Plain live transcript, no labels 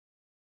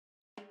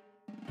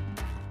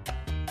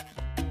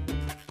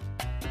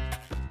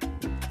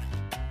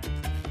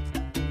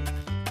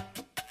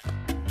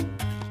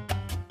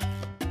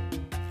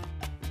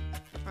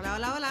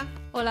Hola, hola, hola.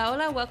 Hola,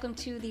 hola. Welcome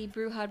to the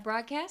Brewhod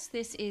broadcast.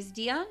 This is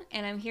Dion,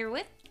 and I'm here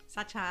with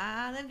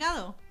Sacha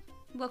Delgado.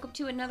 Welcome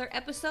to another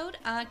episode.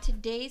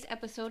 Today's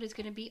episode is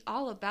going to be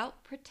all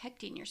about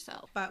protecting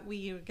yourself. But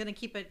we are going to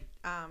keep it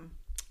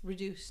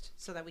reduced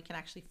so that we can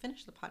actually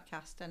finish the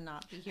podcast and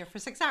not be here for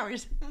 6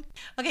 hours.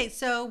 Okay,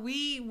 so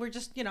we were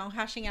just,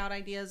 hashing out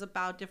ideas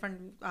about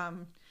different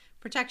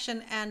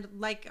protection. And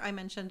like I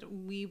mentioned,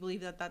 we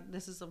believe that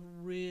this is a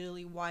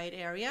really wide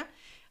area.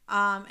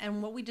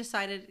 And what we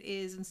decided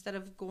is instead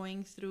of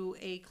going through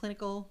a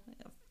clinical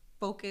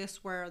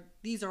focus where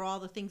these are all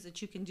the things that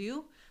you can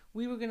do,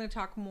 we were going to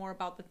talk more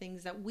about the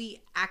things that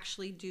we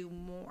actually do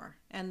more.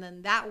 And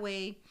then that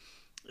way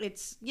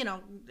it's,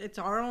 it's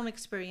our own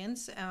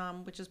experience,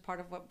 which is part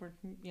of what we're,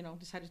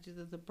 decided to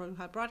do the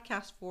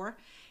broadcast for.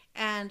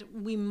 And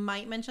we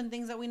might mention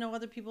things that we know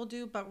other people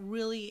do, but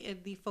really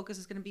the focus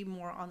is going to be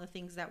more on the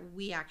things that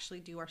we actually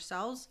do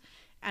ourselves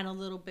and a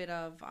little bit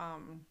of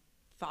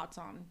thoughts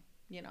on,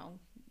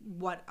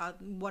 what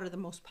are the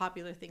most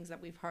popular things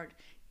that we've heard.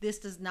 This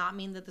does not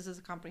mean that this is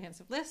a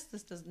comprehensive list.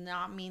 This does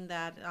not mean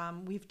that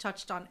we've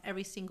touched on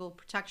every single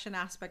protection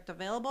aspect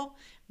available,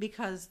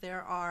 because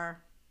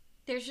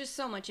there's just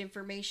so much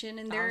information,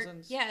 and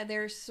thousands.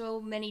 There's so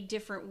many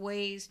different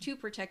ways to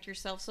protect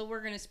yourself. So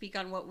we're going to speak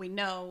on what we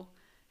know,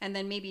 and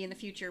then maybe in the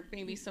future,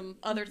 maybe some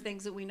other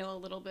things that we know a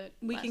little bit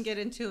we less. Can get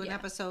into an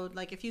episode.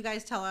 Like if you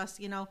guys tell us,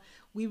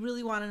 we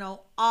really want to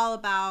know all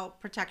about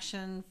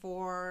protection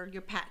for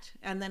your pet,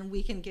 and then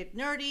we can get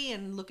nerdy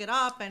and look it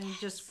up and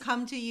just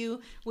come to you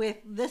with,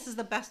 this is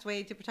the best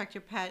way to protect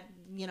your pet,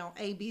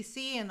 A, B,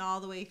 C, and all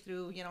the way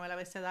through, el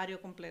abecedario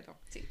completo.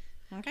 Sí.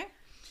 Okay.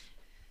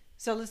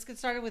 So let's get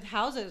started with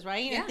houses,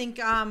 right? Yeah.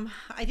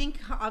 I think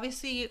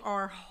obviously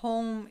our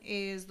home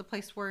is the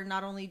place where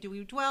not only do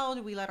we dwell,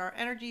 do we let our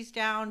energies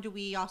down, do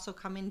we also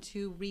come in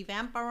to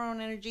revamp our own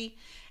energy?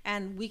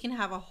 And we can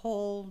have a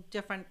whole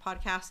different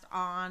podcast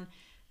on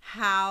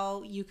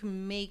how you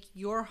can make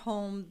your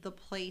home the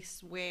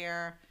place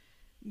where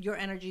your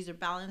energies are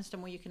balanced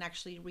and where you can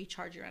actually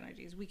recharge your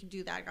energies. We could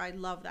do that. I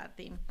love that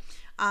theme.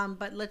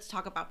 But let's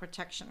talk about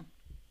protection.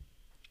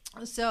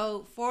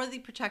 So for the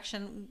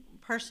protection,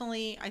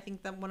 personally, I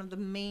think that one of the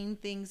main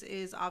things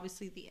is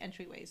obviously the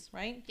entryways,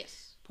 right?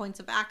 Yes.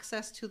 Points of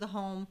access to the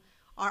home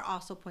are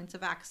also points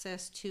of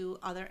access to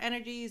other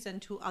energies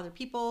and to other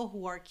people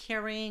who are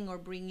carrying or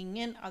bringing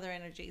in other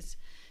energies.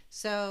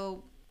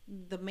 So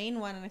the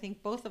main one, and I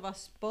think both of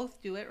us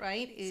do it,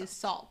 right, is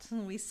salt.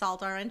 We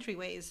salt our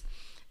entryways.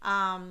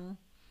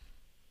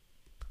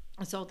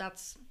 So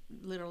that's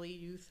literally,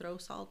 you throw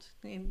salt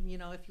in,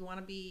 if you want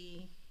to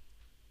be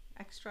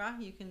extra,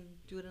 you can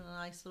do it in a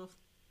nice little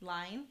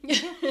line.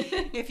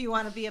 If you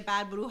want to be a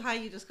bad bruja,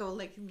 you just go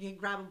you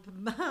grab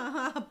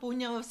a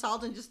puño of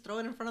salt and just throw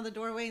it in front of the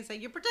doorway and say,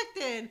 you're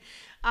protected.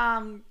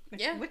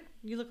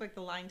 You look like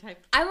the line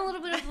type. I'm a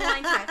little bit of the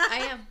line type.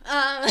 I am.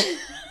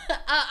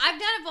 I've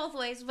done it both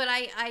ways, but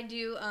I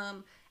do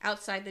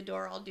outside the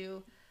door. I'll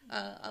do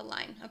a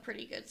line, a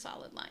pretty good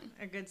solid line.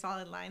 A good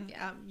solid line.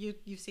 Yeah.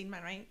 You've seen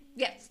mine, right?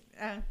 Yes.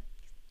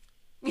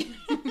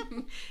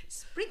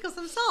 Sprinkle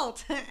some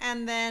salt.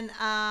 And then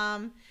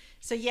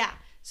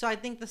so I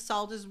think the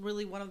salt is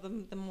really one of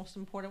the most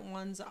important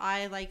ones.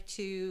 I like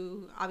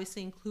to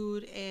obviously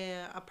include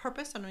a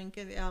purpose. I mean,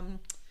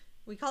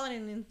 we call it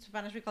in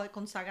Spanish, we call it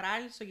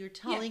consagrar. So you're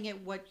telling it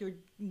what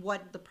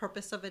the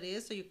purpose of it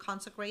is. So you're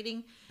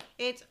consecrating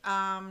it.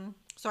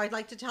 So I'd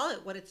like to tell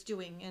it what it's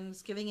doing and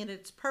it's giving it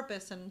its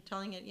purpose and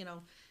telling it,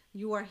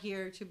 you are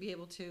here to be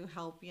able to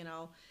help,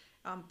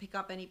 pick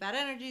up any bad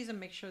energies and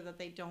make sure that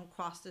they don't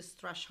cross this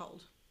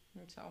threshold.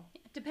 And so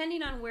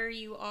depending on where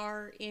you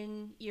are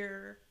in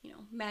your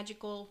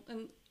magical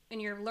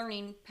in your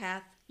learning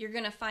path, you're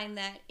going to find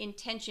that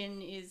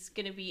intention is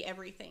going to be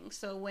everything.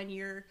 So when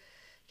you're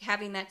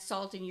having that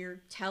salt and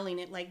you're telling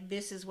it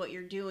this is what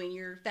you're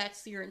doing,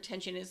 that's your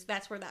intention,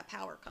 that's where that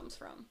power comes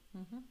from.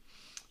 Mm-hmm.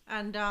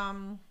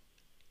 And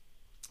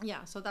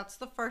so that's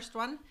the first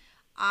one.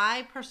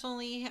 I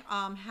personally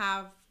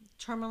have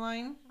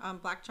tourmaline,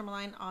 black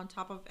tourmaline on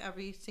top of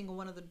every single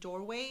one of the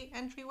doorway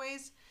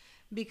entryways,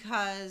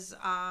 because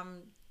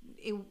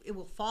it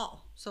will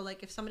fall. So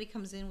if somebody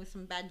comes in with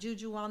some bad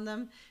juju on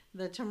them,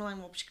 the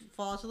tourmaline will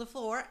fall to the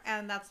floor,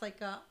 and that's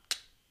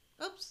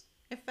oops,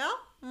 it fell.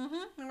 All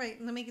right,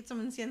 let me get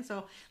some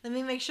incienso. Let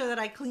me make sure that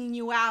I clean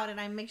you out,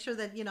 and I make sure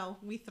that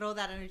we throw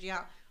that energy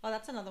out. Oh,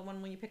 that's another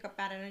one, when you pick up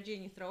bad energy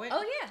and you throw it.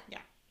 Oh yeah,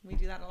 we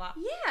do that a lot.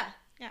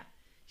 Yeah.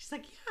 She's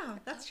like, yeah,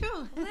 that's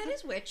true. Well, that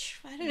is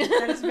witch. I don't know.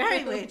 That is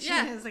very witch.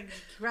 Yeah. It's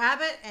grab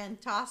it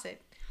and toss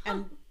it,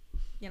 and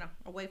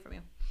away from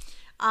you.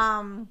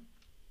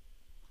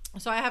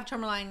 So I have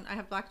tourmaline. I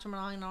have black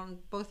tourmaline on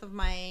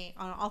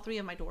on all three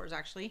of my doors,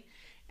 actually.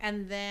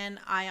 And then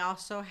I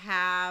also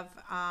have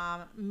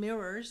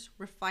mirrors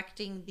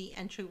reflecting the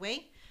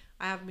entryway.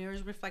 I have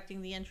mirrors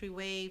reflecting the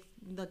entryway,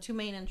 the two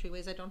main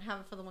entryways. I don't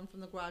have it for the one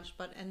from the garage,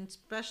 and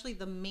especially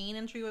the main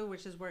entryway,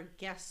 which is where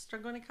guests are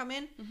going to come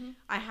in. Mm-hmm.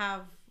 I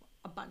have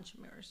a bunch of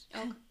mirrors.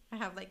 Oh, I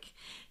have like,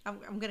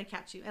 I'm gonna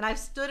catch you. And I've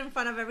stood in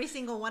front of every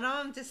single one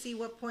of them to see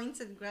what points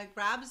it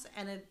grabs,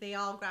 and they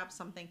all grab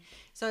something.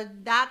 So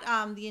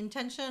that the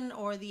intention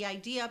or the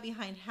idea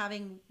behind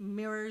having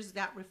mirrors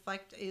that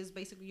reflect is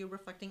basically you're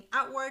reflecting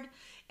outward.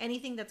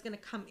 Anything that's gonna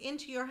come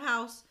into your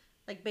house,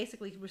 like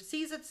basically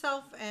receives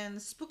itself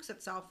and spooks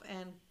itself,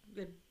 and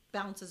it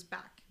bounces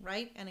back,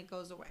 right? And it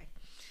goes away.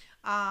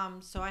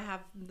 So I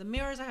have the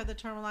mirrors, I have the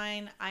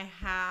tourmaline, I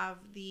have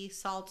the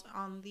salt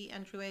on the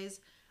entryways.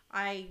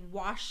 I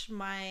wash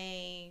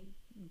my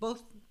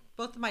both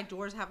of my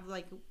doors have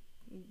like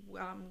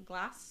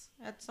glass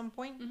at some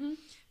point. Mm-hmm.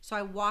 So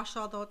I wash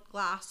all the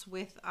glass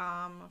with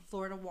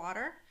Florida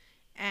water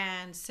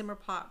and simmer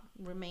pot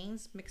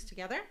remains mixed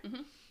together.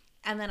 Mm-hmm.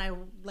 And then I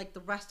like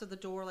the rest of the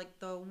door, like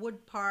the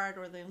wood part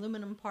or the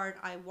aluminum part,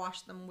 I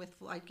wash them with,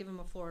 I give them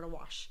a Florida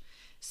wash.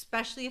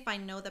 Especially if I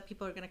know that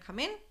people are going to come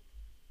in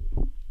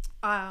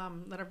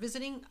that are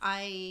visiting,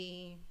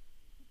 I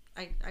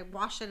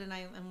wash it,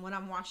 and when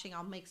I'm washing,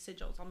 I'll make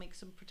sigils. I'll make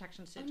some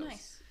protection sigils. Oh,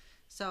 nice.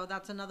 So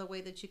that's another way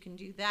that you can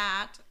do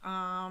that.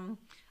 I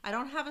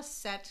don't have a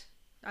set.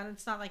 And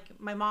it's not like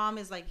my mom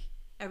is like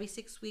every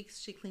 6 weeks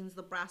she cleans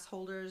the brass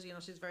holders. You know,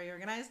 she's very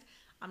organized.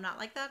 I'm not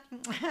like that.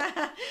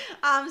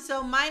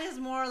 So mine is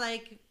more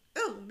like,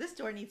 ooh, this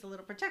door needs a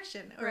little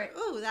protection, or right.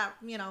 Ooh, that,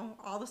 you know,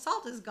 all the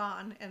salt is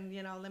gone, and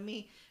you know, let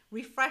me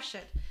refresh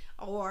it.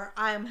 Or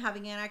I'm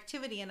having an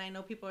activity and I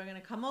know people are going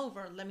to come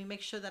over. Let me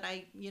make sure that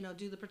I, you know,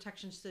 do the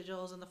protection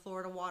sigils and the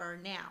Florida water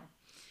now.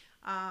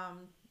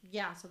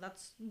 Yeah, so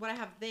that's what I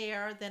have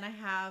there. Then I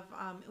have,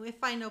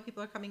 if I know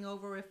people are coming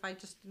over, if I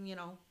just, you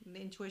know,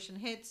 the intuition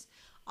hits,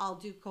 I'll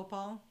do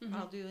copal. Mm-hmm.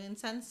 I'll do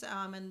incense.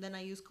 And then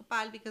I use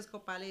copal because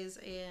copal is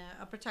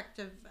a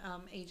protective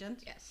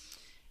agent. Yes.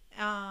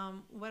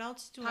 What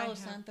else do Palo I have?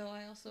 Santo,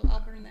 I'll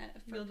burn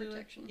that for You'll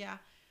protection. Yeah.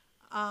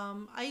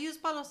 I use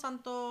Palo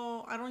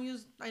Santo. I don't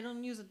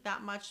use it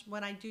that much.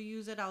 When I do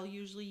use it, I'll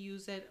usually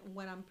use it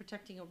when I'm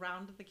protecting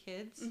around the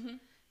kids. Mm-hmm.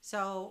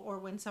 So, or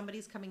when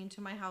somebody's coming into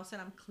my house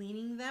and I'm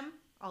cleaning them,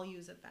 I'll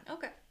use it then.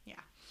 Okay. Yeah.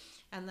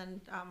 And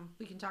then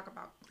we can talk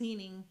about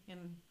cleaning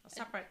in a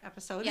separate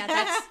episode. Yeah,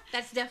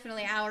 that's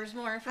definitely hours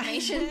more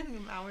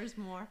information. Hours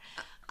more.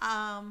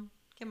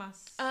 ¿Qué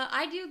más?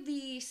 I do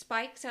the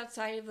spikes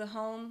outside of the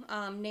home,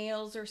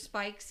 nails or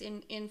spikes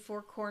in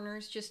four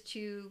corners, just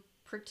to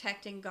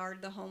protect and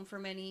guard the home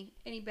from any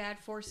bad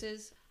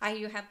forces. I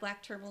do have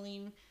black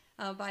tourmaline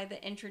by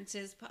the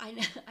entrances, but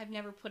I've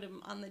never put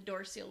them on the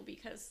door sill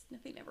because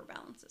nothing ever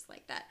balances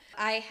like that.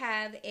 I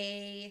have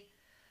a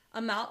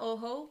mal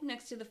ojo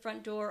next to the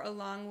front door,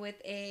 along with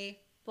a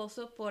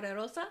pozo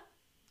poderosa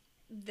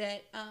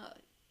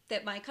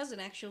that my cousin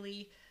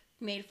actually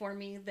made for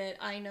me, that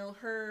I know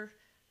her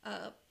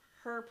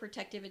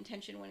protective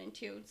intention went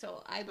into.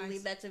 So I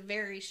believe that's a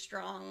very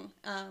strong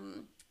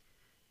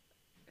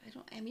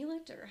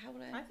amulet, or how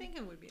would I think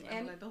it would be an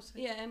amulet.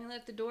 Yeah, amulet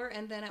at the door.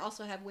 And then I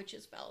also have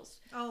witch's bells.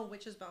 Oh,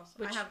 witch's bells.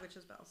 I have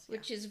witch's bells. Yeah.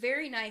 Which is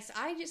very nice.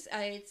 I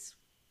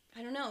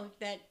don't know,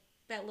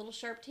 that little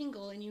sharp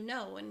tingle, and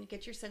and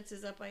get your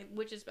senses up.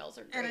 Witch's bells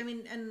are great. And I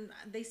mean, and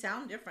they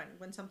sound different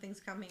when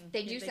something's coming.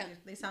 They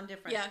sound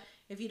different. Yeah.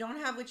 If you don't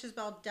have witch's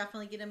bell,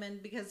 definitely get them in,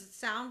 because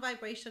sound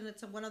vibration,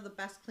 it's one of the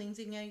best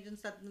cleansing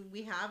agents that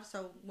we have.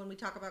 So when we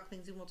talk about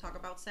cleansing, we'll talk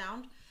about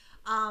sound.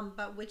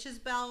 But witch's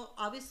bell,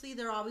 obviously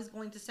they're always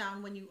going to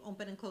sound when you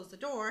open and close the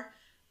door,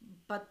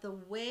 but the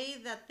way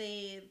that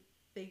they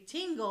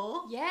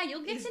tingle, yeah,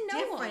 you'll get to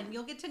know different. them.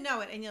 You'll get to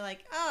know it, and you're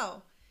like,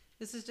 oh,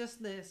 this is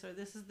just this, or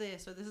this is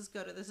this, or this is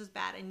good, or this is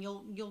bad, and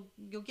you'll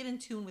get in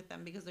tune with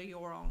them because they're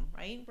your own,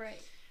 right?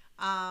 Right.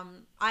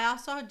 I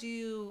also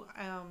do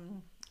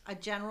a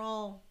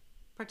general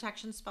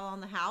protection spell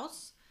on the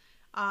house.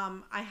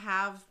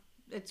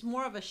 It's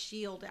more of a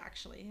shield,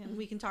 actually, and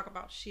we can talk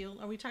about shield.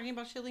 Are we talking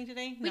about shielding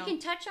today? No. We can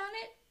touch on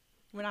it.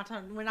 We're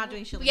not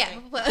doing shielding yeah,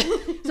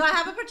 today. So I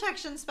have a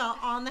protection spell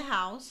on the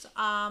house,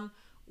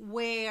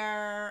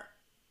 where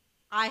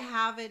I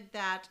have it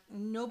that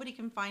nobody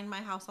can find my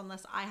house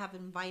unless I have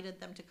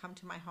invited them to come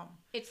to my home.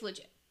 It's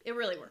legit. It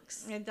really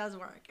works. It does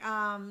work.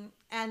 And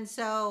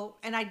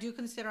I do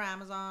consider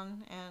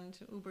Amazon and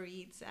Uber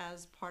Eats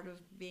as part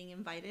of being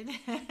invited.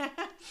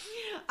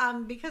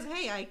 Because,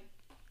 hey, I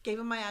gave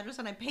them my address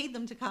and I paid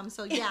them to come.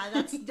 So, yeah,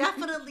 that's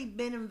definitely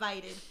been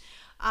invited.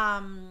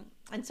 And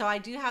so I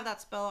do have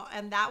that spell.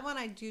 And that one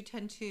I do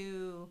tend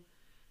to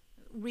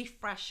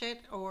refresh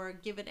it or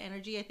give it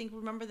energy. I think,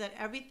 remember that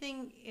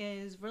everything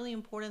is really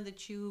important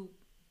that you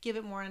give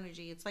it more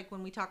energy. It's like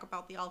when we talk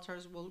about the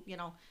altars,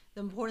 the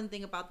important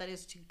thing about that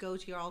is to go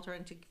to your altar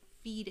and to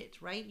feed it,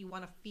 right? You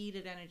want to feed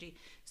it energy.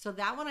 So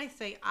that one, I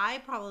say I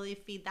probably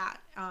feed that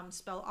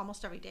spell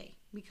almost every day,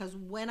 because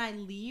when I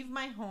leave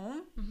my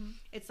home,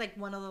 it's like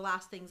one of the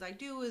last things I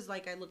do is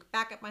like I look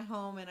back at my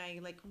home and I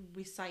like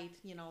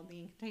recite, the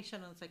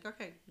incantation, and it's like,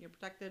 okay, you're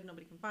protected,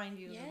 nobody can find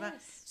you.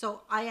 Yes.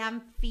 So I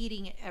am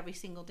feeding it every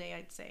single day,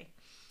 I'd say.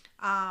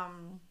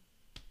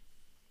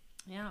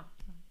 Yeah.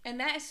 And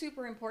that is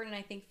super important.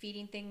 I think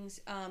feeding things,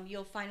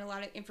 you'll find a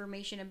lot of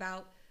information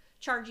about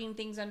charging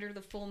things under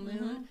the full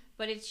moon,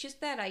 but it's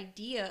just that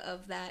idea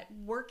of that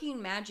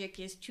working magic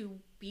is to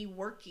be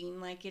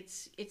working, like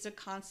it's a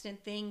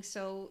constant thing.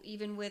 So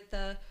even with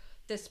the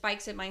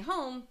spikes at my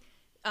home,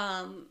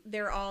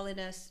 they're all in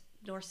a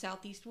north,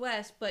 south, east,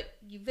 west, but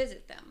you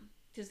visit them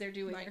because they're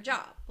doing their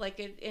job. Like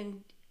it,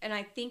 and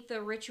I think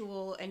the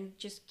ritual and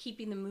just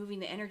keeping them moving,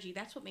 the energy,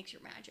 that's what makes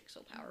your magic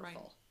so powerful. Right.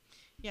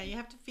 Yeah, you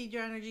have to feed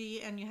your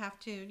energy, and you have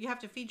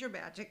to feed your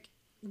magic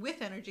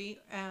with energy.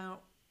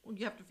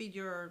 You have to feed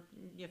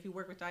if you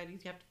work with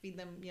deities, you have to feed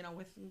them,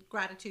 with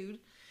gratitude,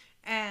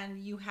 and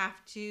you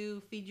have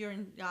to feed your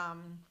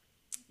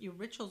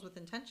rituals with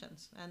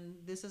intentions. And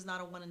this is not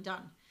a one and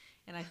done.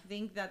 And I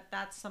think that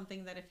that's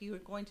something that if you're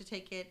going to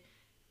take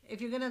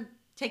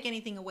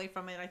anything away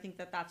from it, I think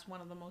that that's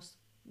one of the most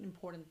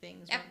important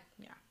things. Yep.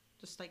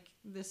 Just like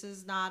this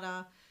is not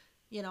a,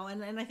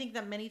 and I think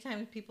that many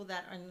times people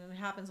and it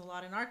happens a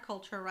lot in our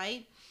culture,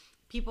 right?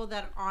 People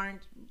that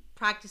aren't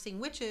practicing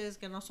witches,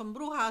 que no son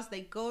brujas,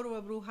 they go to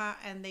a bruja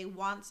and they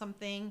want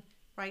something,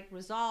 right,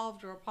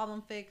 resolved or a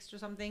problem fixed or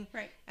something.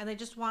 Right. And they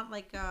just want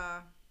like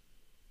a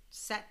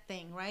set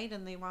thing, right?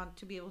 And they want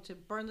to be able to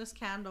burn this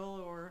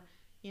candle or,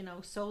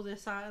 sew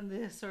this on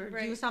this or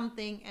do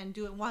something and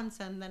do it once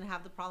and then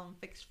have the problem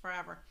fixed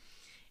forever.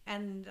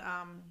 And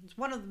it's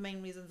one of the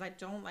main reasons I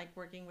don't like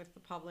working with the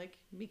public,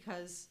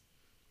 because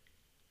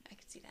I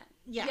could see that.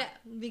 Yeah.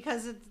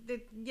 Because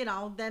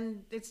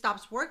then it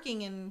stops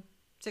working in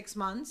 6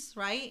 months,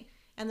 right?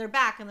 And they're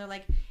back and they're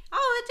like,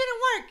 oh, it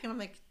didn't work. And I'm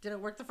like, did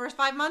it work the first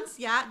 5 months?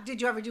 Yeah. Did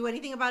you ever do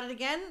anything about it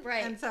again?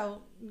 Right. And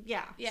so,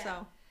 yeah.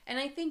 So. And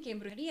I think in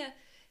brujeria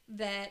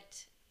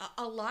that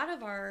a lot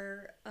of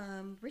our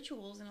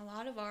rituals and a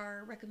lot of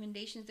our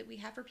recommendations that we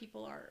have for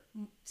people are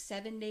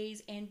 7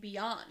 days and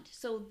beyond.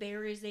 So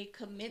there is a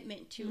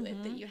commitment to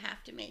it that you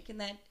have to make. And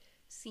that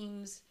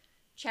seems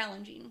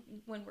challenging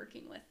when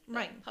working with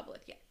the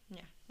public.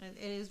 Yeah, it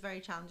is very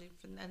challenging,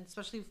 and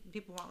especially if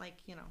people want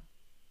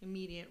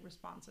immediate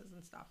responses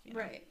and stuff.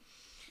 Right.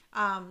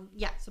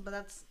 So but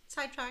that's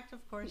sidetracked,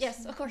 of course.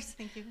 Yes, of course.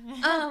 Thank you.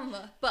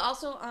 But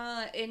also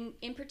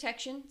in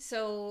protection,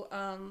 so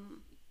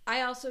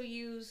I also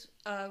use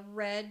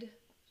red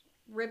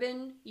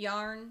ribbon,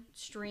 yarn,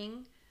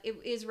 string.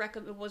 It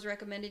was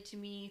recommended to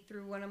me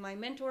through one of my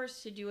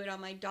mentors to do it on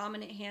my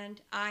dominant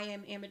hand. I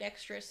am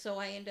ambidextrous, so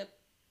I end up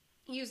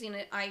using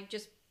it. I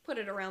just put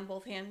it around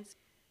both hands,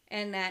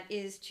 and that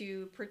is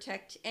to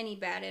protect any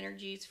bad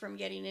energies from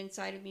getting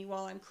inside of me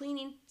while I'm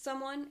cleaning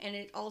someone. And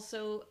it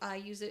also, I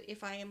use it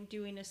if I am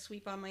doing a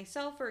sweep on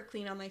myself or a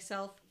clean on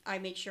myself. I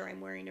make sure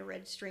I'm wearing a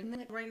red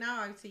string. Right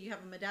now, I see you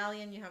have a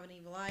medallion, you have an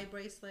evil eye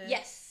bracelet.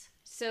 Yes.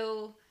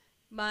 So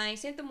my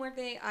Santa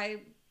Muerte,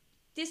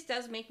 this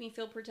does make me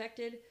feel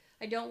protected.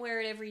 I don't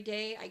wear it every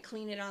day. I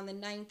clean it on the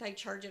 9th. I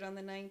charge it on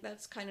the 9th.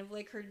 That's kind of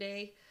like her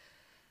day.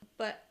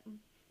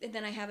 And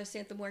then I have a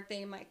Santa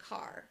Muerte in my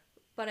car.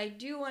 But I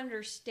do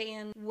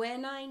understand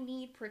when I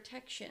need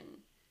protection,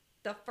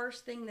 the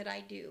first thing that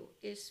I do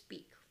is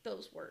speak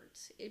those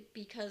words,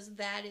 because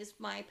that is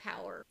my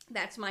power.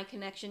 That's my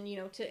connection,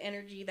 to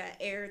energy, that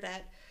air,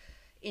 that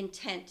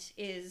intent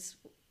is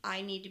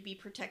I need to be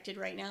protected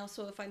right now.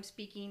 So if I'm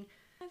speaking,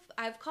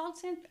 I've called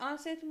on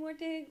Santa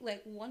Muerte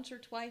like once or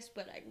twice,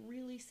 but I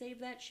really save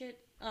that shit.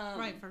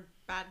 Right, for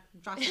bad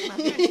drops.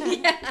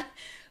 Yeah,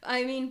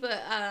 I mean,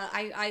 but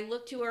I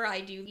look to her. I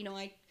do,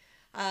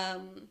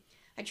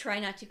 I try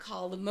not to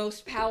call the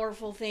most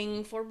powerful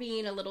thing for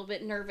being a little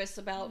bit nervous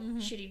about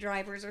shitty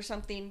drivers or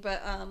something.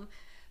 But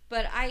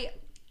I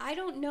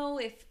don't know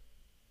if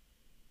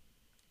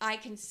I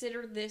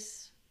consider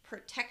this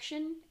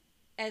protection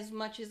as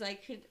much as I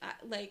could.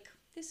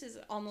 This is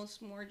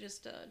almost more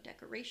just a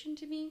decoration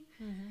to me.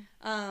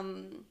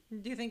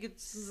 Do you think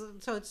it's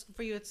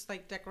for you? It's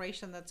like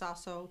decoration that's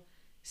also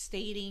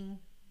stating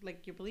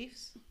like your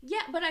beliefs.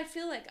 Yeah, but I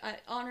feel like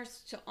honor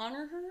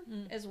her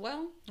as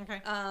well.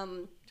 Okay.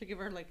 To give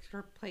her like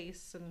her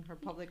place and her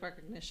public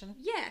recognition.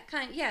 Yeah,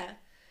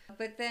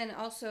 but then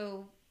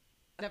also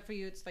that for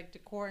you it's like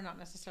decor, not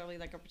necessarily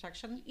like a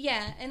protection.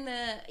 Yeah, and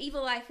the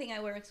evil eye thing I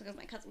wear it's because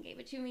my cousin gave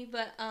it to me.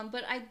 But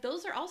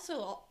those are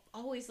also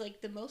always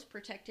like the most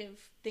protective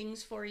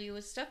things for you,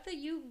 is stuff that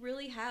you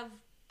really have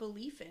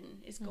belief in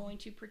is going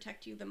to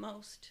protect you the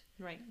most.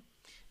 Right.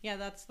 Yeah,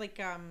 that's like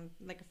a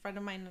friend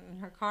of mine in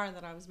her car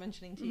that I was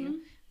mentioning to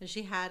you. And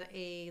she had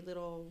a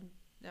little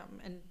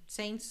and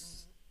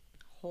saints,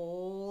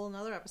 whole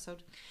another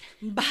episode,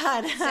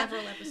 but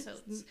several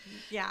episodes.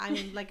 Yeah, I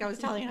mean, like I was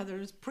telling her,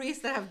 there's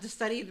priests that have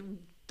studied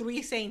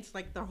 3 saints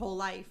like their whole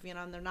life,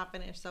 and they're not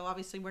finished. So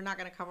obviously, we're not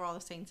going to cover all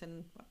the saints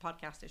in a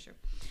podcast issue.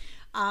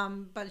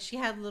 But she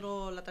had la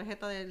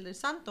tarjeta del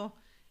Santo,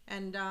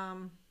 and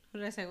who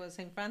did I say was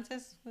Saint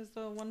Francis was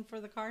the one for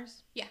the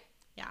cars? Yeah.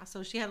 Yeah.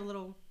 So she had a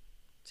little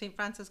St.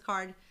 Francis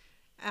card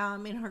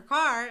in her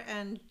car,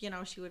 and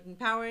she would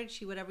empower it.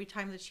 She would, every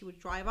time that she would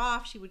drive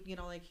off, she would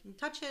like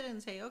touch it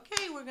and say,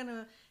 okay, we're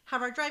gonna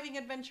have our driving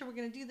adventure, we're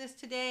gonna do this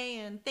today,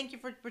 and thank you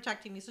for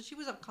protecting me. So she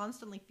was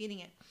constantly feeding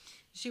it.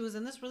 She was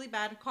in this really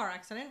bad car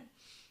accident,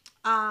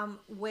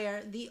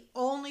 where the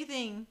only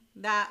thing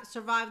that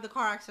survived the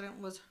car accident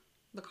was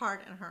the card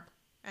and her.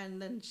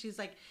 And then she's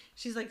like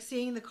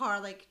seeing the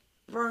car like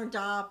burned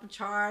up,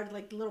 charred,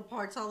 like little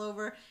parts all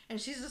over, and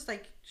she's just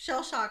like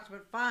shell shocked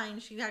but fine.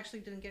 She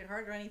actually didn't get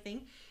hurt or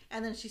anything.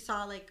 And then she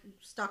saw like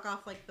stuck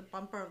off like the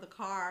bumper of the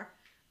car,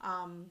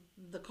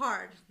 the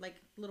card like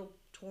little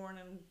torn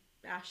and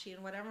ashy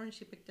and whatever, and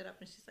she picked it up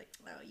and she's like,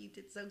 "Oh, you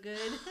did so good."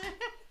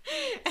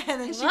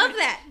 And then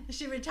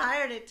she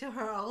retired it to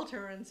her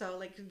altar, and so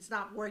like it's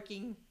not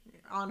working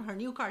on her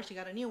new car. She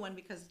got a new one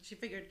because she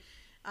figured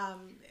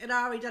it had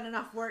already done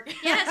enough work.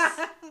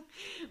 Yes.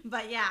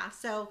 But yeah,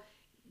 so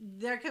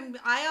there can be,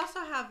 I also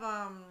have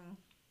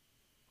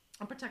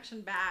a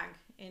protection bag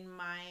in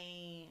my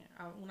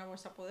una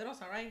bolsa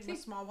poderosa, right? Sí. A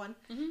small one.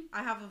 Mm-hmm.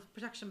 I have a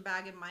protection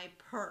bag in my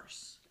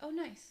purse. Oh,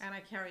 nice. And I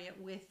carry it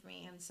with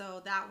me, and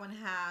so that one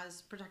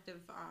has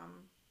protective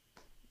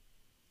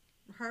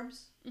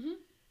herbs. Mm-hmm.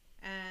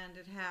 And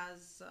it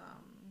has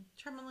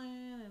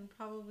tourmaline and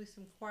probably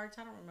some quartz.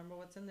 I don't remember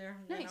what's in there.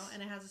 Nice. You know?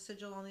 And it has a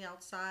sigil on the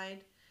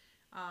outside.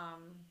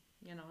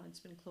 You know, it's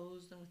been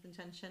closed and with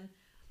intention.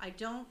 I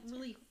don't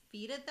really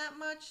feed it that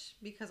much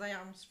because I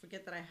almost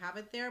forget that I have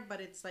it there.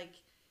 But it's like,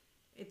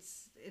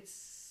 it's.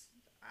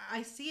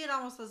 I see it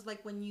almost as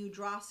like when you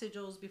draw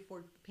sigils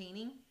before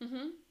painting.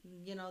 Mm-hmm.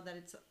 You know that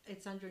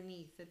it's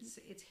underneath.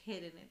 It's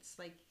hidden. It's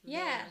like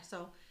there.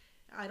 So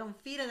I don't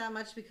feed it that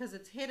much because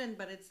it's hidden,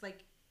 but it's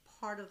like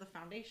part of the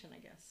foundation, I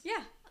guess.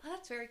 Yeah, oh,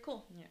 that's very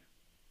cool.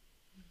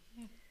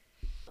 Yeah.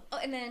 Oh,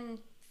 and then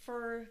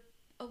for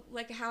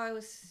like how I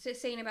was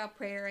saying about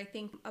prayer, I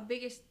think a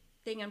biggest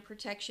thing on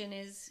protection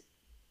is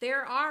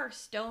there are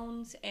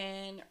stones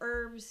and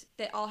herbs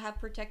that all have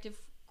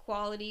protective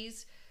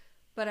qualities,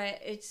 but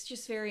it's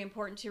just very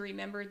important to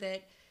remember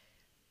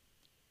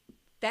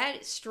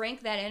that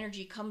strength, that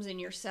energy comes in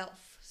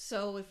yourself.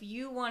 So if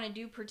you want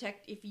to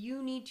if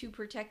you need to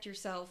protect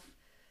yourself,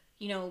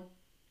 you know,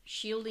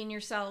 shielding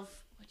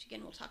yourself, which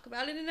again we'll talk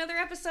about in another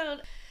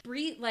episode.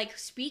 Breathe, like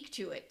speak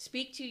to it.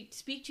 Speak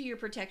to your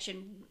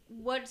protection.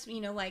 What's, you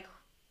know, like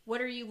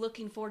what are you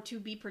looking for to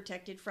be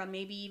protected from?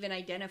 Maybe even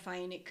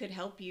identifying it could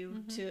help you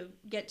mm-hmm. to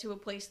get to a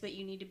place that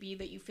you need to be,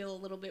 that you feel a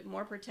little bit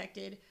more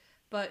protected.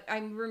 But I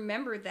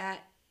remember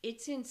that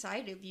it's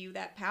inside of you.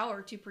 That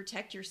power to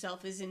protect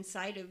yourself is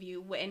inside of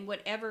you, and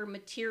whatever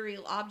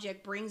material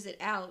object brings it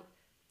out,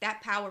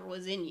 that power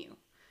was in you.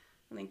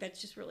 I think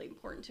that's just really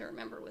important to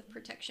remember with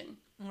protection.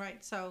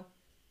 Right. So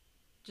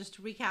just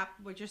to recap,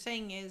 what you're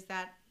saying is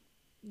that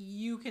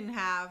you can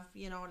have,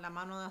 you know, la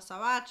mano de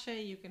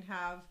azabache, you can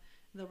have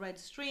the red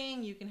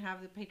string, you can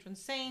have the patron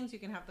saints, you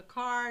can have the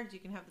cards, you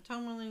can have the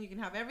tourmaline, you can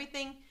have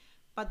everything,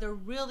 but they're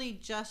really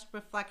just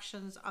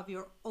reflections of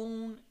your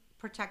own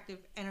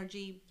protective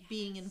energy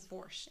being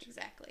enforced.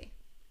 Exactly.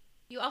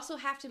 You also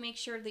have to make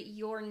sure that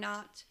you're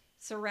not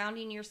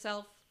surrounding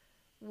yourself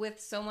with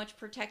so much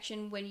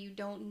protection when you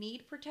don't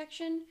need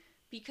protection,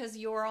 because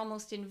you're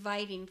almost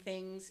inviting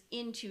things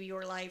into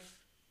your life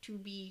to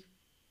be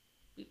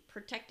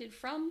protected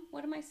from.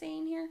 What am I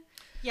saying here?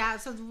 Yeah,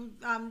 so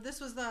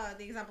this was the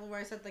example where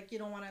I said, like, you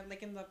don't want to,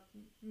 like in the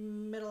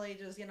Middle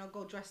Ages, you know,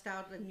 go dressed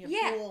out in your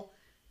full,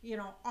 you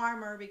know,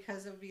 armor,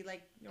 because it would be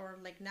like, or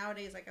like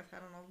nowadays, like, I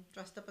don't know,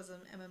 dressed up as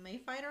an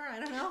MMA fighter, I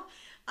don't know,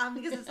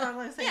 because it's not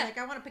like saying, like,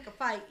 I want to pick a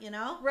fight, you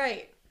know?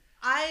 Right.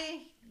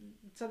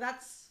 So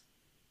that's,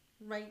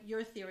 right,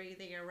 your theory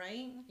there,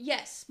 right?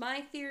 Yes,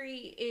 my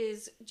theory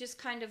is just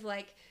kind of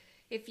like,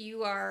 if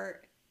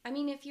you're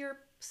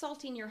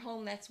salting your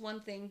home, that's one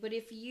thing, but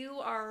if you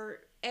are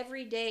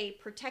every day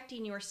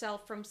protecting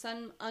yourself from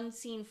some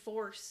unseen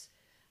force,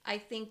 I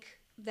think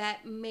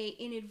that may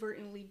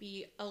inadvertently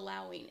be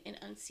allowing an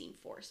unseen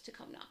force to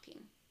come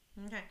knocking.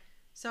 Okay,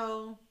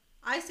 so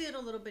I see it a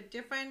little bit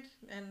different,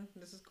 and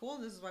this is cool,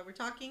 this is why we're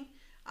talking.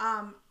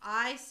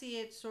 I see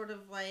it sort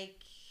of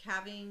like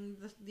having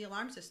the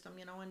alarm system,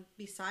 you know, and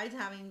besides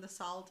having the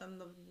salt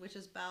and the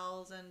witch's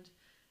bells and,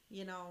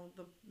 you know,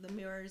 the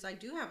mirrors, I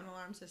do have an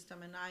alarm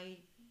system, and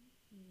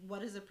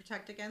what does it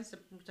protect against? It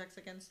protects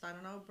against, I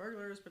don't know,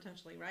 burglars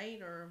potentially,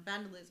 right? Or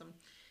vandalism,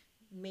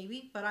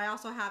 maybe. But I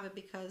also have it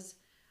because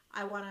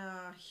I want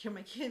to hear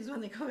my kids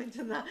when they go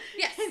into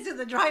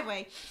the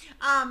driveway.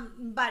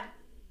 But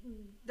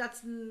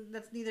that's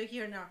neither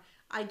here nor.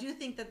 I do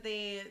think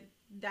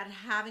that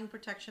having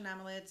protection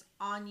amulets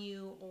on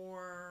you,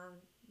 or,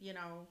 you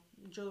know,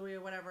 jewelry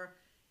or whatever,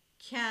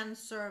 can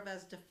serve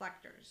as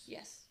deflectors.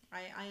 Yes.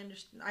 I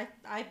understand.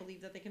 I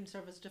believe that they can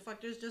serve as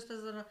deflectors, just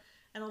as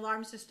an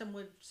alarm system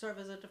would serve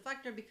as a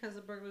deflector, because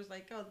the burglar's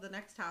like, oh, the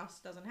next house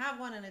doesn't have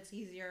one, and it's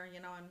easier,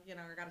 you know, and, you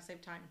know, I gotta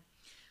save time.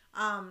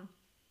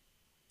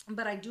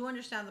 But I do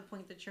understand the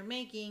point that you're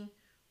making,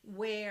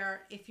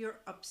 where if you're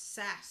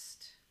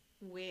obsessed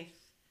with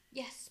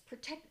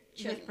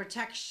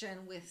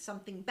protection, with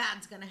something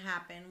bad's gonna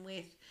happen,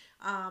 with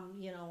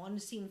you know,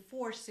 unseen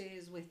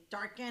forces, with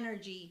dark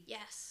energy,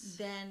 yes,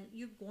 then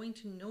you're going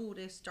to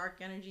notice dark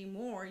energy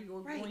more.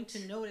 You're going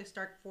to notice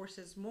dark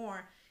forces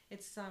more.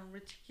 It's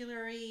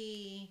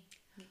reticulary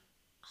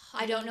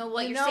I don't know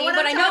what You you're know saying, what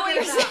but I'm I know what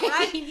you're talking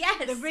about, saying. right?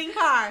 Yes. The green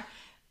car.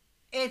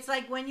 It's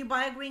like when you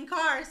buy a green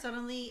car,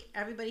 suddenly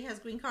everybody has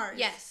green cars.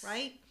 Yes.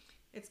 Right?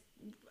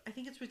 I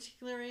think it's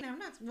particularly. I'm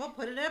not. We'll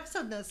put it in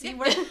episode notes. See,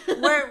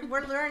 Yeah.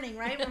 we're learning,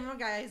 right? Remember,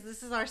 guys,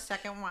 this is our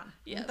second one.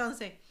 Yeah.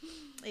 Entonces,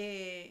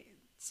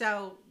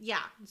 so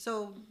yeah,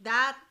 so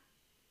that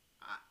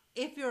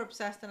if you're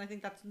obsessed, and I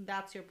think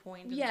that's your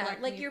point. Yeah,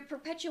 like you're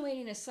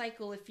perpetuating a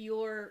cycle if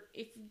you're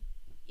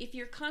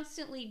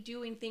constantly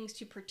doing things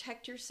to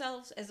protect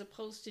yourselves as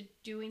opposed to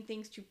doing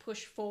things to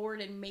push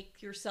forward and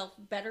make yourself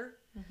better.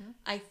 Mm-hmm.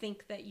 I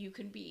think that you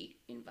can be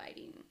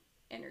inviting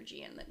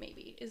energy in that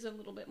maybe is a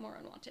little bit more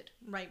unwanted.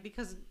 Right,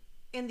 because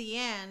in the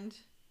end,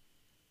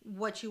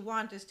 what you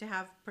want is to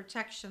have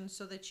protection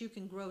so that you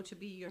can grow to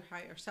be your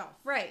higher self.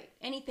 Right.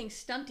 Anything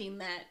stunting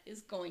that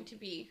is going to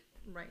be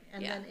right.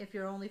 And then if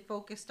you're only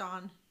focused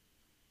on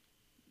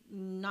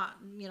not,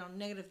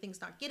 negative things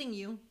not getting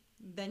you,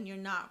 then you're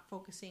not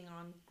focusing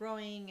on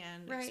growing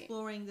and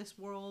exploring this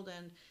world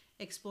and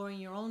exploring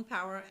your own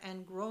power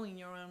and growing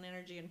your own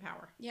energy and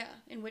power. Yeah,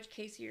 in which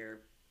case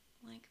you're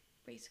like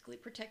basically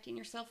protecting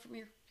yourself from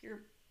you're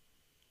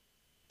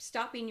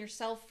stopping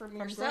yourself from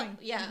yourself. Growing.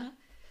 Yeah. Mm-hmm.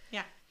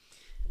 Yeah.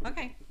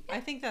 Okay.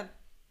 I think that,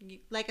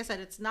 like I said,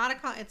 it's not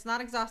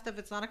exhaustive.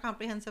 It's not a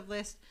comprehensive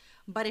list.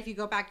 But if you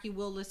go back, you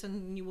will listen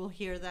and you will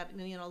hear that,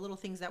 little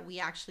things that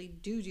we actually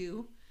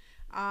do.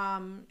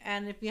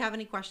 And if you have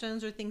any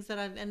questions or things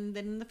and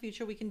then in the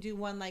future we can do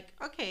one like,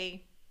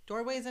 okay,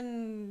 doorways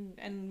and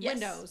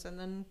windows, and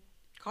then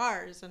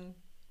cars and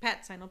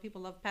pets. I know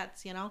people love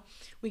pets,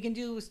 we can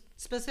do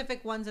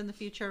specific ones in the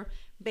future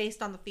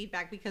based on the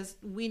feedback, because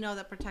we know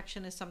that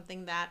protection is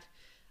something that,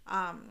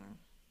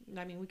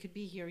 we could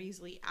be here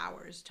easily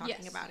hours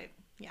talking about it.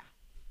 Yeah.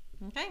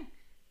 Okay.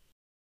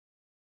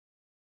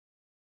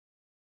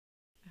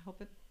 I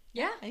hope it.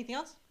 Yeah. Anything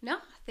else? No,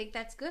 I think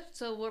that's good.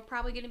 So we're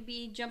probably going to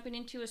be jumping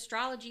into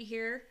astrology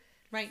here.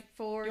 Right.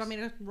 You want me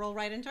to roll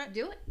right into it?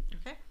 Do it.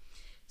 Okay.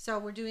 So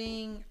we're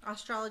doing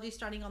astrology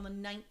starting on the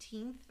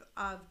 19th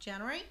of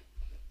January.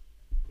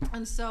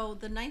 And so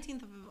the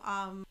 19th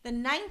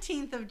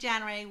of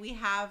January, we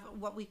have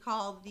what we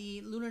call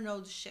the lunar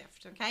nodes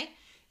shift. Okay.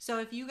 So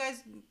if you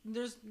guys,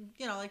 there's,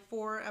 like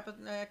 4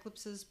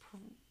 eclipses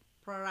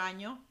per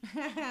año,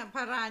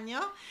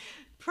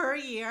 per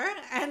year.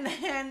 And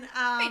then,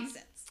 makes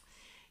sense.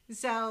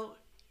 So,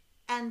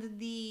 and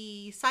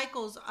the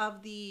cycles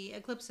of the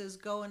eclipses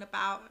go in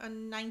about a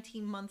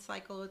 19-month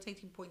cycle. It's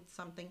 18 point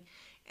something.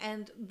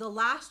 And the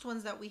last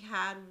ones that we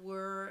had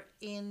were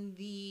in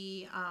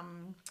the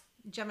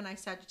Gemini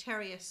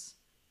Sagittarius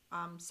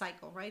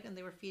cycle, right? And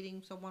they were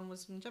feeding. So one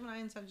was in Gemini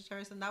and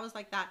Sagittarius, and that was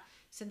like that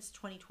since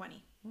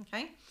 2020.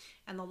 Okay.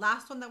 And the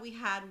last one that we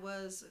had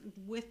was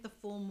with the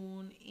full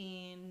moon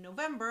in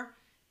November.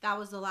 That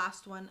was the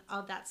last one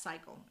of that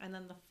cycle. And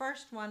then the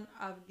first one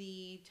of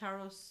the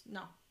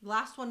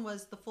last one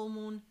was the full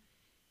moon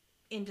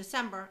in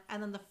December.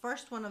 And then the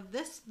first one of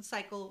this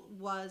cycle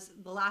was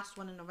the last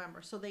one in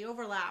November. So they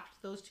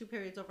overlapped. Those 2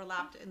 periods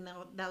overlapped in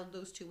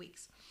those 2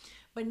 weeks.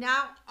 But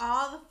now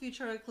all the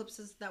future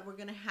eclipses that we're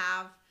going to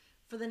have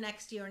for the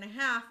next year and a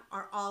half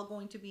are all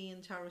going to be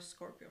in Taurus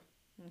Scorpio.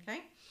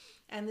 Okay.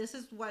 And this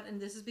is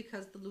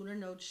because the lunar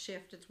nodes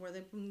shift. It's where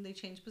they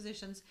change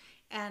positions,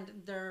 and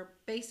they're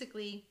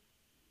basically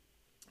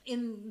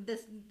in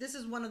this. This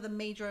is one of the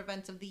major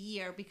events of the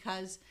year,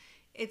 because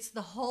it's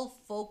the whole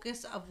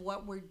focus of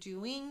what we're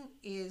doing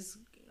is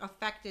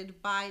affected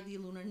by the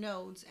lunar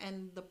nodes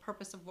and the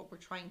purpose of what we're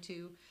trying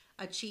to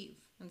achieve.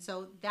 And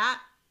so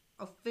that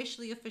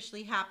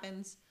officially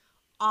happens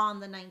on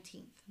the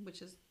 19th,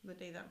 which is the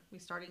day that we're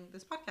starting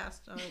this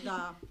podcast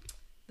or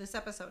this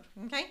episode.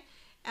 Okay.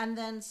 And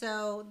then,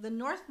 so the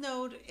North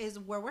Node is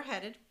where we're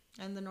headed,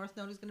 and the North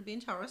Node is going to be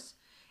in Taurus,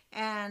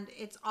 and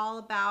it's all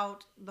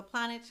about the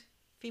planet,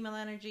 female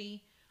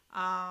energy,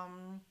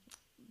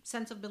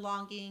 sense of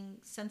belonging,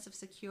 sense of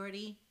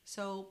security.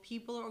 So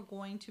people are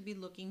going to be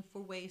looking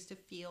for ways to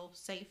feel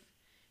safe,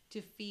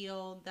 to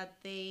feel that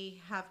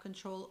they have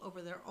control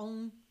over their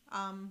own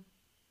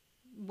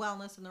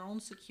wellness and their own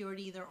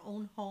security, their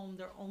own home,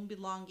 their own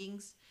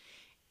belongings.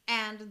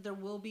 And there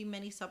will be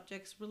many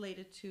subjects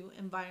related to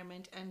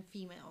environment and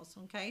females.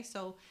 Okay,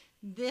 so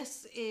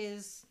this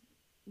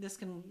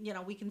can,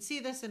 we can see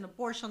this in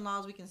abortion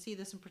laws. We can see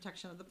this in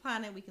protection of the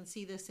planet. We can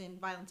see this in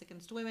violence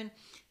against women.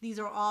 These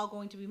are all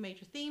going to be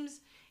major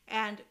themes.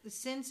 And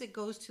since it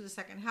goes to the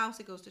second house,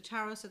 it goes to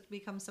Taurus, it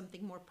becomes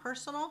something more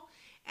personal.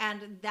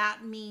 And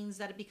that means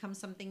that it becomes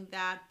something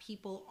that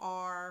people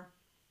are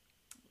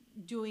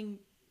doing,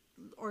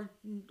 or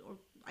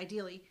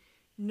ideally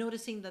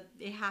noticing that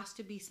it has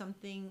to be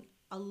something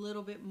a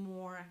little bit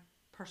more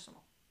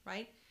personal,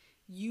 right?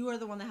 You are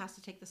the one that has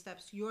to take the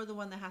steps. You're the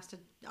one that has to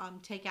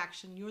take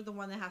action. You're the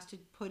one that has to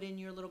put in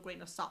your little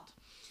grain of salt.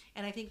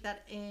 And I think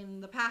that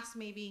in the past,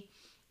 maybe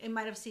it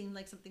might have seemed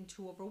like something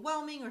too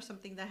overwhelming, or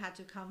something that had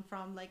to come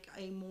from like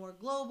a more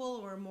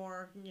global or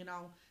more,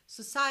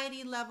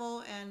 society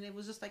level. And it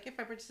was just like, if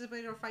I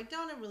participate or if I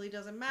don't, it really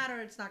doesn't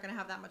matter. It's not going to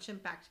have that much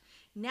impact.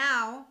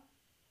 Now,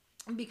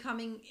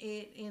 becoming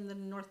it in the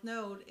North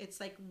Node, it's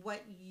like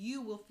what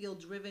you will feel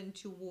driven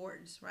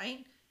towards,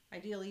 right?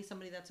 Ideally,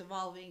 somebody that's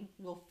evolving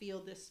will feel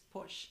this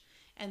push.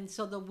 And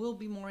so there will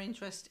be more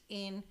interest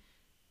in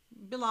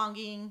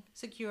belonging,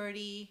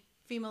 security,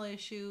 female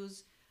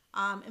issues,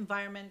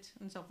 environment,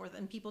 and so forth,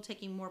 and people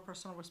taking more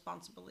personal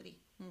responsibility.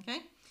 Okay?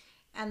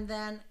 And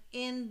then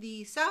in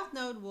the South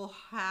Node, we'll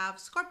have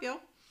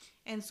Scorpio.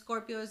 And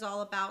Scorpio is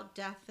all about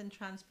death and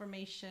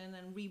transformation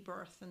and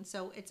rebirth. And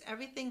so it's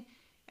everything,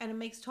 and it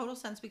makes total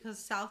sense because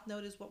South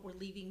Node is what we're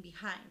leaving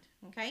behind.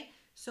 Okay?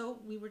 So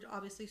we were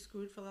obviously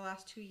screwed for the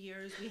last 2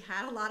 years. We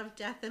had a lot of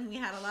death and we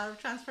had a lot of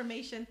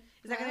transformation.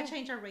 Is that going to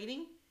change our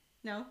rating?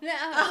 No? No.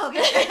 Oh,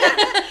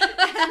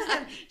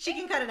 okay. She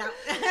can cut it out.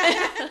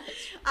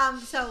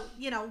 So,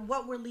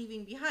 what we're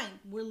leaving behind.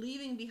 We're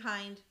leaving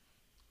behind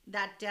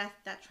that death,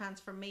 that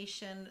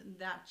transformation,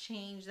 that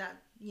change,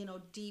 that,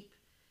 deep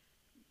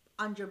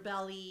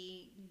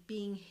underbelly,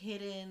 being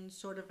hidden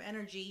sort of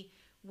energy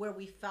where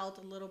we felt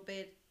a little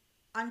bit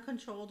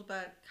uncontrolled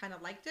but kind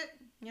of liked it,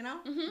 You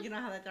know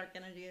how that dark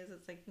energy is?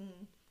 It's like,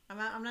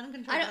 I'm not in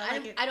control.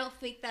 I don't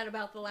think that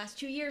about the last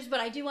 2 years,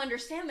 but I do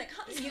understand that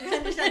concept. You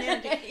understand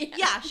the energy.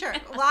 Yeah, sure.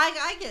 Well,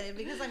 I get it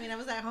because I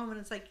was at home and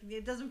it's like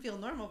it doesn't feel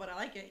normal, but I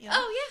like it.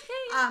 Oh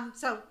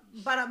yeah.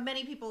 But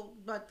many people,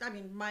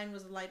 mine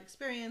was a light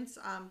experience.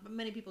 But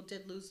many people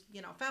did lose,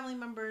 family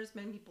members.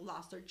 Many people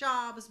lost their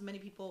jobs. Many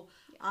people,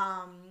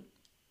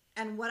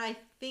 and what I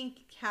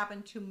think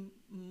happened to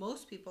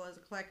most people as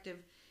a collective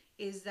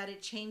is that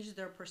it changed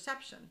their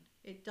perception.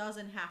 It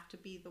doesn't have to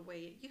be the way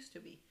it used to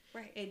be.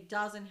 Right. It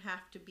doesn't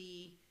have to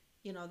be,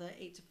 the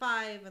 8 to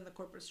 5 and the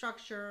corporate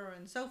structure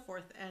and so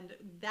forth. And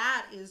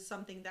that is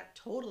something that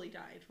totally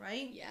died,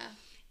 right? Yeah.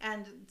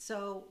 And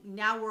so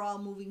now we're all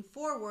moving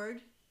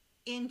forward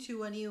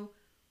into a new,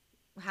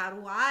 how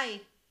do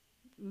I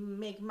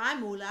make my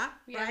moolah,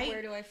 yeah, right?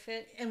 Where do I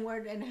fit?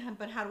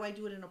 But how do I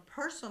do it in a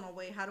personal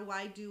way? How do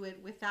I do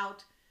it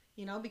without,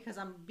 because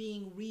I'm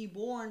being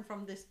reborn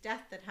from this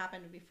death that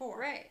happened before.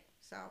 Right.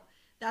 So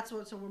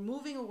so we're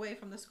moving away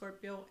from the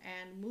Scorpio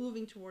and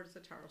moving towards the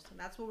Taurus. And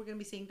that's what we're going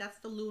to be seeing. That's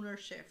the lunar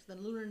shift, the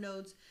lunar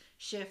nodes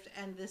shift.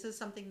 And this is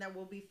something that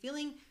we'll be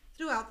feeling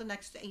throughout the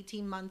next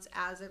 18 months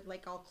as it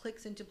all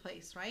clicks into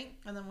place, right?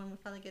 And then when we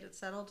finally get it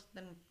settled,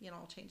 then,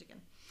 it'll change again.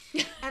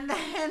 And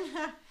then,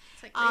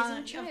 it's like raising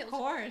a child. Of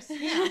course.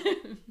 Yeah.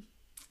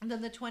 And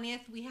then the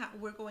 20th,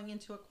 we're going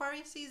into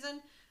Aquarius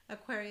season.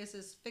 Aquarius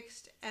is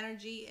fixed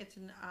energy. It's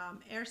an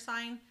air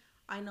sign.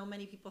 I know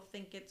many people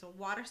think it's a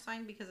water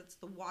sign because it's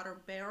the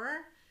water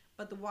bearer,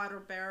 but the water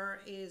bearer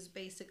is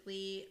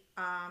basically,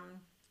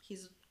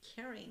 he's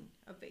carrying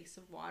a vase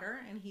of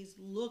water and he's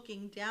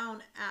looking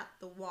down at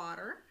the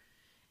water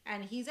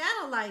and he's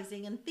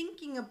analyzing and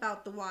thinking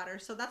about the water.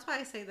 So that's why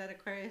I say that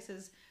Aquarius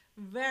is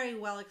very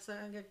well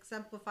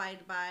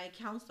exemplified by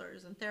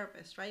counselors and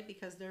therapists, right?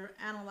 Because they're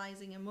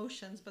analyzing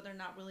emotions, but they're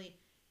not really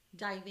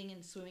diving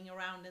and swimming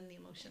around in the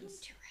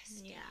emotions.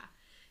 Interesting. Yeah.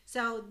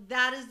 So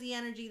that is the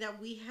energy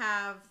that we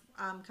have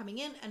coming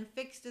in. And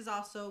fixed is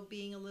also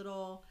being a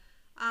little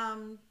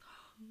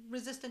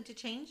resistant to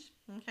change.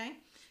 Okay.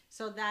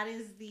 So that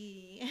is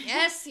the...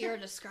 Yes, you're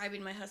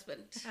describing my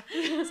husband.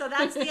 So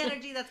that's the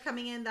energy that's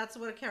coming in. That's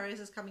what Aquarius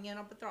is coming in.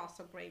 But they're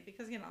also great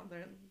because,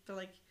 they're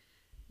like...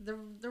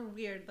 They're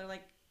weird. They're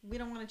like, we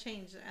don't want to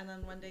change. And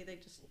then one day they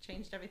just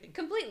changed everything.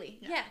 Completely.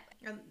 Yeah.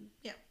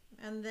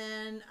 And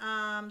then,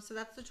 so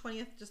that's the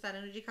 20th, just that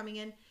energy coming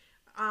in.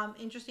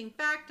 Interesting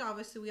fact,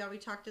 obviously we already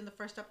talked in the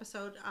first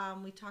episode,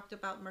 we talked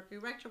about Mercury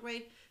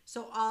retrograde.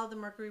 So all the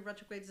Mercury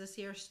retrogrades this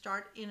year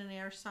start in an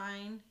earth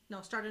sign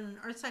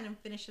and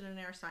finish in an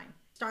air sign.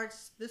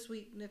 Starts this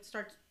week, it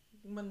starts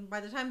by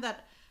the time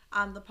that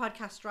the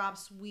podcast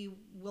drops, we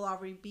will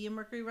already be in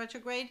Mercury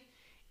retrograde,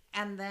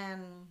 and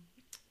then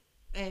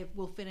it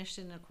will finish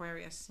in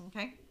Aquarius,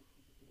 okay?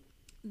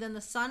 Then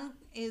the sun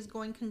is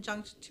going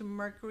conjunct to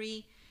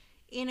Mercury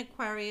in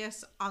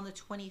Aquarius on the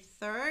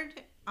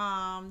 23rd.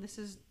 This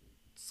is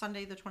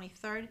Sunday the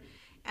 23rd,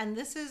 and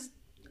this is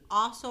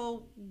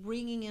also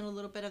bringing in a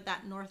little bit of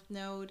that North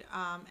Node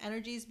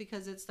energies,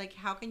 because it's like,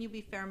 how can you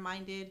be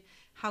fair-minded?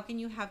 How can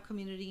you have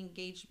community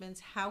engagements?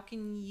 How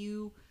can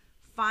you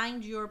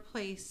find your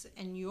place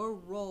and your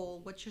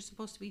role, what you're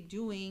supposed to be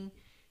doing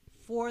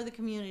for the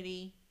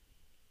community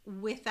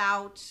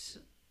without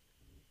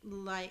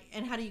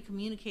and how do you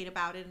communicate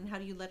about it, and how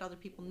do you let other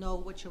people know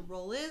what your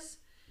role is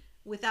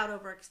without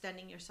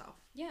overextending yourself?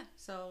 Yeah.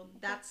 So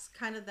that's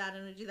kind of that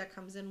energy that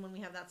comes in when we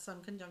have that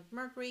sun conjunct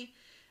Mercury.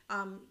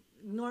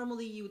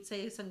 Normally you would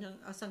say a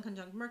sun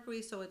conjunct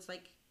Mercury, so it's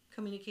like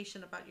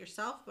communication about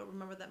yourself, but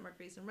remember that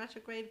Mercury's in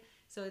retrograde,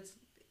 so it's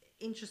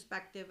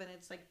introspective and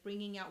it's like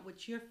bringing out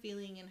what you're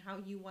feeling and how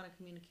you want to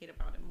communicate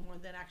about it more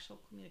than actual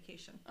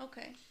communication.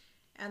 Okay.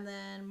 And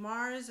then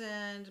Mars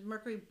and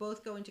Mercury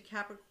both go into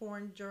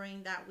Capricorn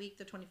during that week,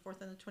 the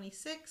 24th and the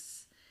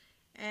 26th.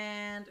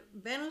 And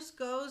Venus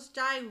goes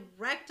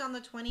direct on the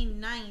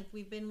 29th.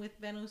 We've been with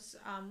Venus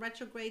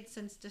retrograde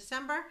since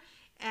December.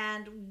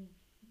 And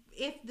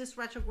if this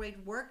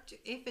retrograde worked,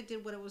 if it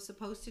did what it was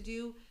supposed to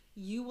do,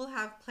 you will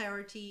have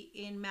clarity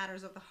in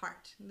matters of the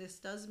heart. This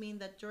does mean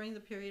that during the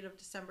period of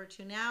December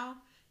to now,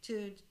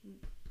 to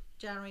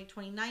January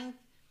 29th,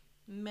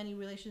 many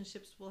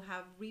relationships will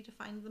have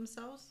redefined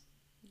themselves.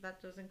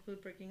 That does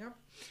include breaking up.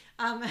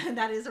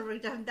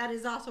 That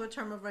is also a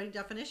term of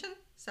redefinition.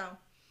 So,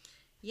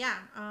 yeah.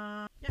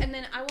 And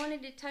then I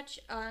wanted to touch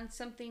on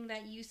something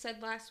that you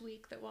said last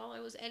week that while I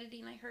was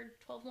editing, I heard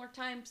 12 more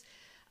times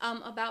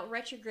about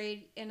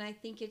retrograde, and I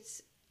think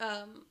it's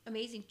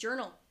amazing.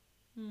 Journal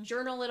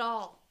it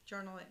all.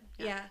 Journal it.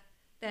 Yeah.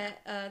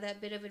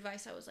 That bit of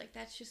advice, I was like,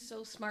 that's just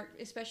so smart,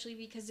 especially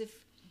because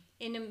if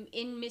in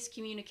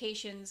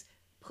miscommunications,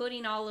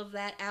 putting all of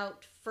that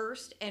out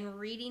first and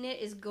reading it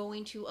is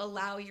going to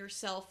allow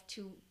yourself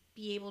to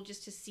be able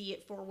just to see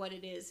it for what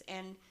it is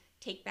and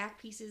take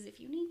back pieces if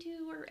you need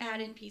to, or add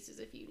in pieces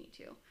if you need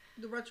to.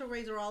 The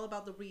retrogrades are all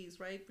about the re's,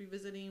 right?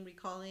 Revisiting,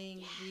 recalling,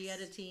 yes.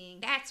 Re-editing.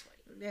 That's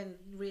right. And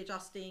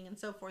readjusting and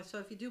so forth. So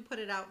if you do put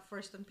it out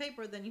first on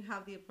paper, then you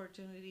have the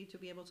opportunity to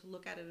be able to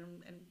look at it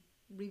and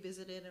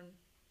revisit it and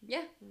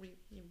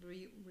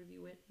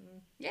review it.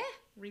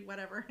 And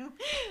whatever.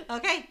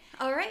 Okay.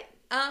 All right.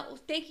 Well,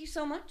 thank you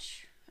so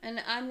much.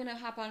 And I'm going to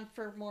hop on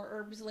for more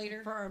herbs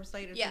later.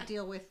 To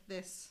deal with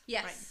this.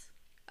 Yes.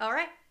 Right. All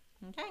right.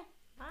 Okay.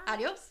 Bye.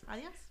 Adios.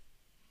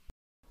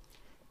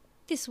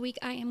 This week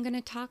I am going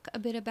to talk a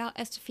bit about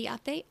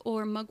Estafillate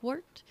or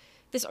mugwort.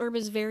 This herb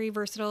is very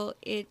versatile.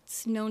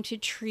 It's known to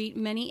treat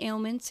many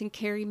ailments and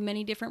carry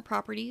many different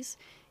properties.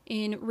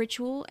 In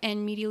ritual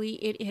and medially,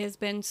 it has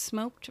been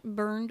smoked,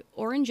 burned,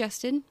 or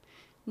ingested.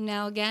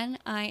 Now again,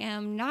 I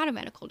am not a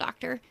medical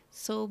doctor,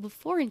 so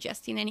before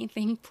ingesting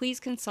anything, please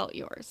consult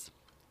yours.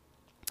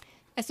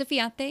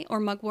 Estafillate or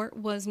mugwort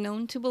was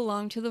known to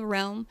belong to the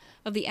realm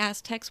of the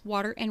Aztecs'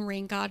 water and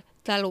rain god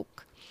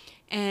Tlaloc,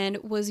 and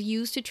was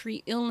used to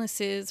treat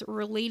illnesses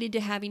related to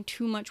having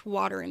too much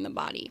water in the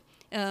body.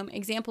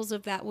 Examples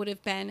of that would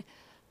have been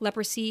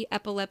leprosy,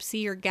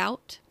 epilepsy, or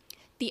gout.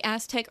 The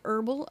Aztec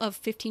Herbal of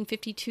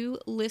 1552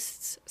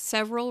 lists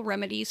several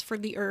remedies for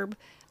the herb.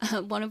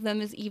 One of them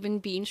is even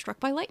being struck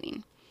by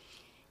lightning.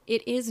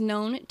 It is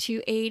known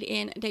to aid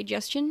in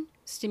digestion,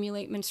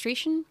 stimulate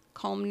menstruation,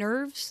 calm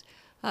nerves.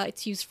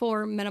 It's used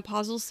for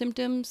menopausal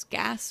symptoms,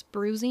 gas,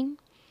 bruising.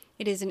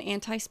 It is an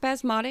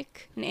antispasmodic,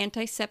 an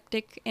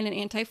antiseptic, and an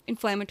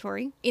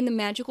anti-inflammatory. In the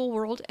magical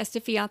world,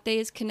 Estafillate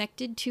is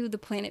connected to the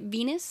planet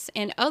Venus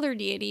and other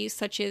deities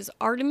such as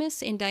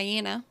Artemis and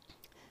Diana.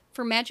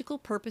 For magical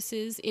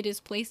purposes, it is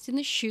placed in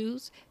the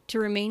shoes to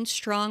remain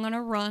strong on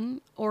a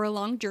run or a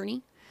long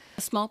journey.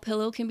 A small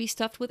pillow can be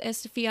stuffed with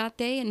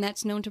Estafillate, and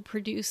that's known to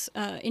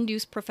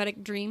induce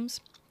prophetic dreams.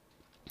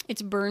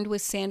 It's burned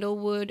with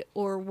sandalwood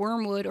or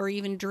wormwood or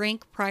even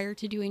drank prior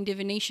to doing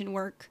divination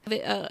work.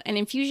 An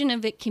infusion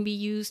of it can be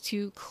used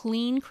to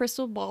clean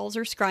crystal balls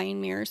or scrying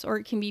mirrors, or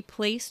it can be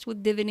placed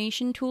with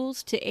divination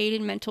tools to aid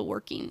in mental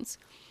workings.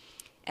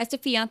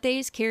 Estafillate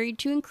is carried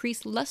to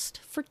increase lust,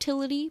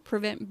 fertility,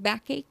 prevent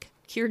backache,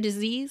 cure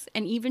disease,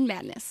 and even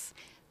madness.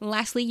 And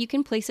lastly, you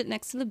can place it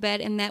next to the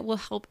bed, and that will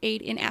help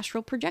aid in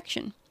astral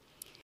projection.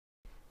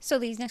 So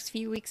these next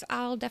few weeks,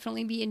 I'll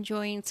definitely be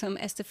enjoying some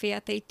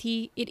Estafillate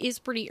tea. It is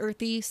pretty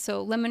earthy,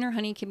 so lemon or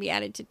honey can be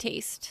added to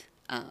taste.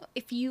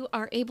 If you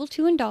are able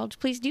to indulge,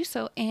 please do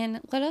so, and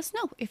let us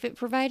know if it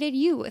provided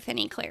you with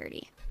any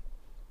clarity.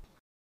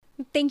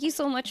 Thank you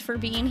so much for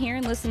being here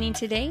and listening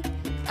today.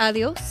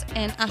 Adios,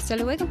 and hasta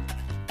luego.